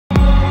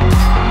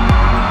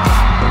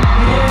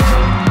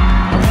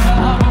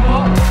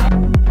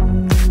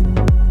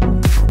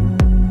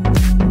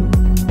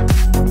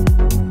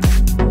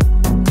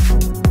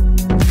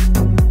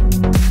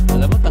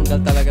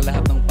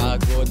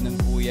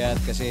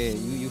kasi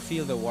you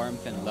feel the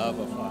warmth and love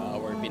of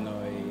our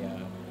Pinoy,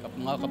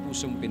 mga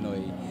kapusong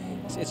Pinoy.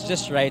 It's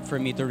just right for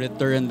me to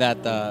return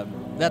that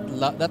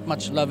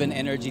much love and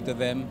energy to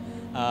them.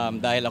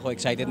 Dahil ako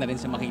excited na rin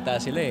sa makita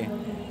sila eh.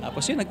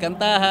 Tapos yun,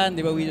 nagkantahan,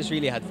 di ba? We just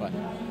really had fun.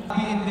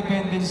 Happy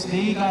Independence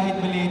Day,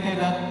 kahit belated,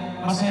 at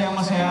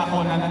masayang-masaya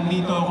ako na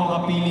nandito ako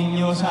kapiling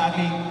nyo sa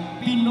ating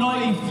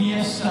Pinoy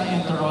Fiesta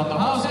in Toronto.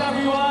 How's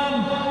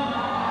everyone?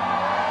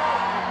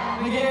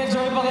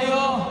 Nag-enjoy ba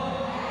kayo?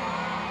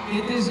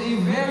 It is a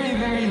very,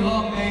 very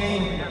long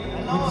day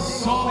with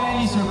so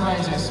many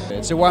surprises.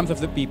 It's the warmth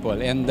of the people,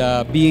 and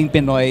being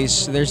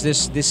Pinoys, there's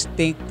this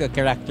distinct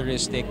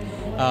characteristic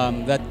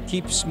that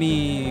keeps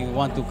me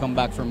want to come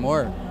back for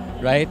more.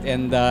 Right,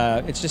 and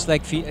it's just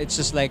like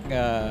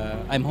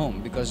I'm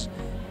home because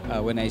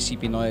when I see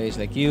Pinoys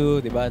like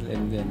you, diba,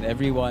 and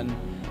everyone,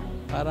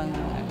 parang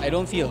I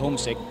don't feel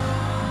homesick.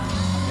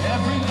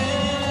 Every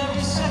minute,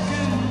 every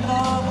second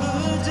of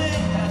the day,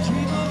 I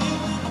dream of you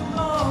the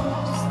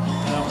most.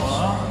 And I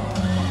walk,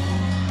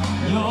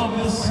 you're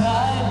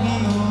beside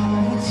me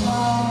all the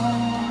time,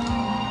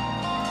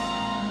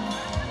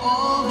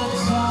 all the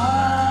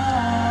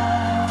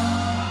time.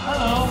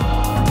 Hello.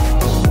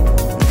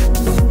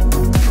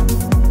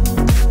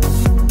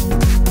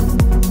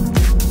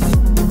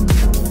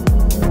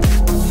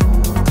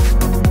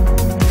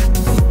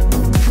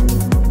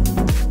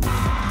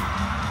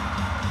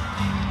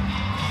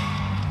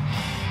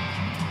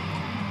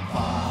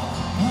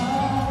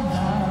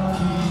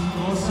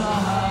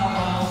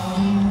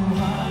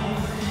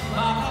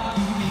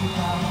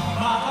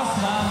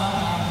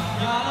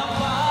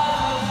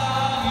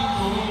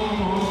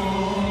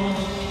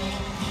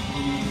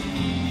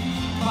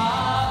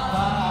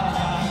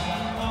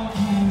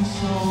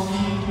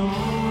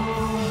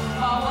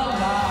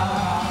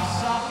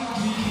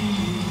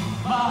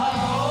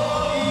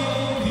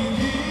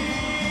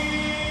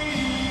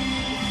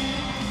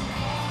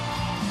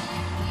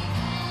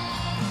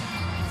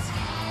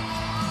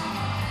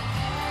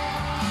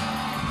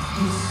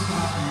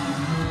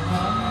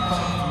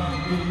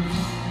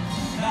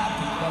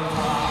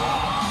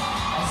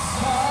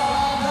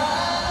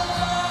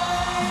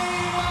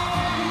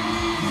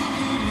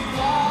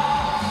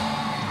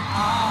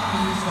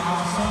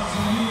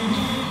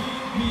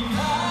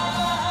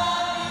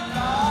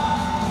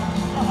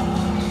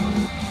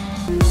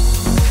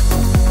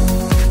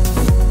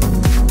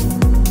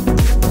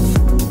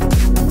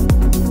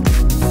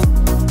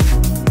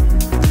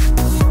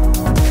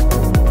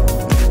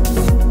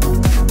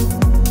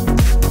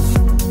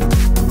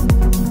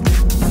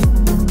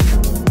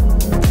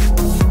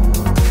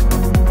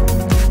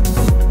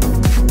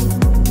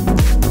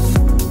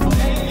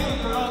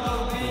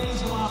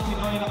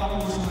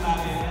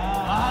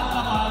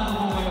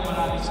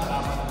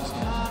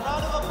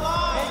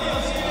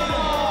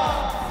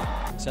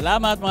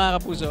 Salamat mga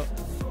kapuso!